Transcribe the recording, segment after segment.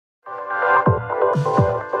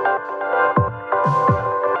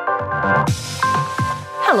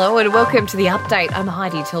Hello and welcome to The Update. I'm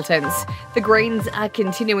Heidi Tiltons. The Greens are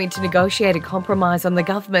continuing to negotiate a compromise on the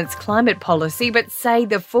government's climate policy, but say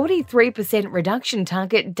the 43% reduction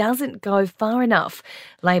target doesn't go far enough.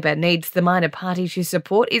 Labor needs the minor party to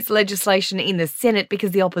support its legislation in the Senate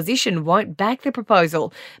because the opposition won't back the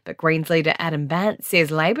proposal. But Greens leader Adam Bandt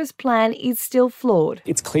says Labor's plan is still flawed.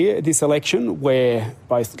 It's clear this election where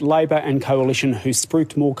both Labor and Coalition, who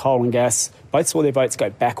spruiked more coal and gas, both saw their votes go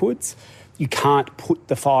backwards. You can't put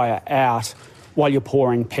the fire out while you're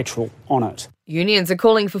pouring petrol on it. Unions are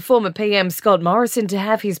calling for former PM Scott Morrison to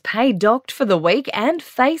have his pay docked for the week and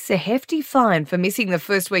face a hefty fine for missing the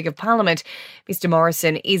first week of Parliament. Mr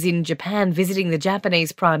Morrison is in Japan visiting the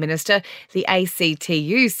Japanese Prime Minister. The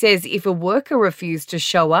ACTU says if a worker refused to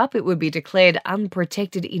show up, it would be declared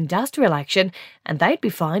unprotected industrial action and they'd be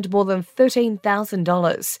fined more than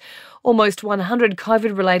 $13,000. Almost 100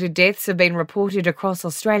 COVID-related deaths have been reported across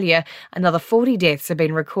Australia. Another 40 deaths have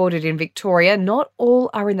been recorded in Victoria. Not all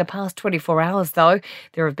are in the past 24 hours, though.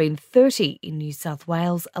 There have been 30 in New South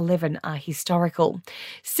Wales. 11 are historical.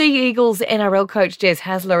 Sea Eagles NRL coach Des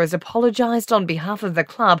Hasler has apologised on behalf of the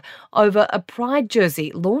club over a pride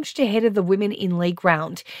jersey launched ahead of the Women in League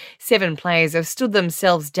round. 7 players have stood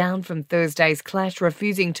themselves down from Thursday's clash,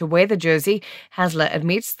 refusing to wear the jersey. Hasler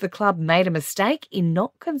admits the club made a mistake in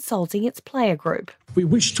not consulting its player group. We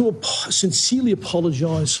wish to sincerely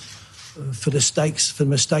apologise for the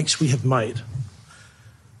mistakes we have made.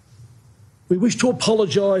 We wish to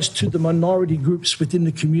apologise to the minority groups within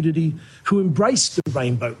the community who embrace the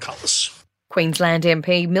rainbow colours. Queensland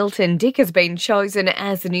MP Milton Dick has been chosen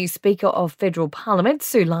as the new Speaker of Federal Parliament.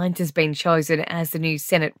 Sue Lines has been chosen as the new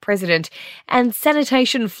Senate President. And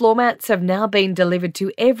sanitation floor mats have now been delivered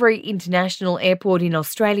to every international airport in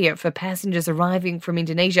Australia for passengers arriving from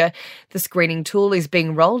Indonesia. The screening tool is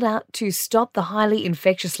being rolled out to stop the highly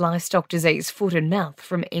infectious livestock disease foot and mouth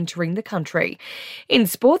from entering the country. In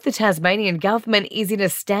sport, the Tasmanian government is in a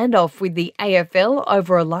standoff with the AFL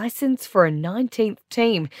over a licence for a 19th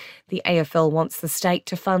team. The AFL wants the state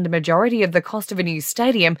to fund a majority of the cost of a new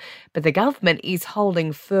stadium, but the government is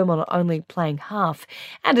holding firm on only playing half.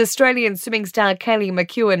 And Australian swimming star Kaylee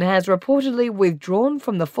McEwen has reportedly withdrawn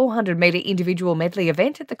from the 400-metre individual medley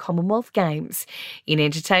event at the Commonwealth Games. In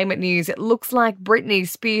entertainment news, it looks like Britney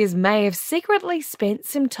Spears may have secretly spent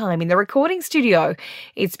some time in the recording studio.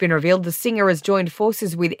 It's been revealed the singer has joined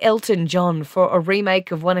forces with Elton John for a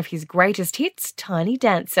remake of one of his greatest hits, Tiny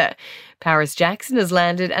Dancer. Paris Jackson has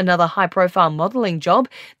landed another high-profile modelling job.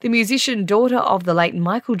 The musician, daughter of the late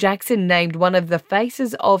Michael Jackson, named one of the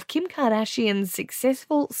faces of Kim Kardashian's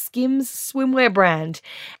successful Skims swimwear brand.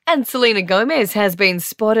 And Selena Gomez has been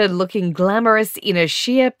spotted looking glamorous in a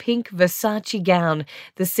sheer pink Versace gown.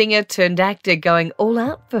 The singer turned actor going all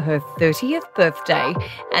out for her 30th birthday.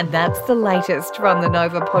 And that's the latest from the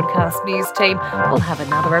Nova Podcast News team. We'll have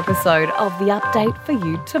another episode of The Update for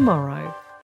you tomorrow.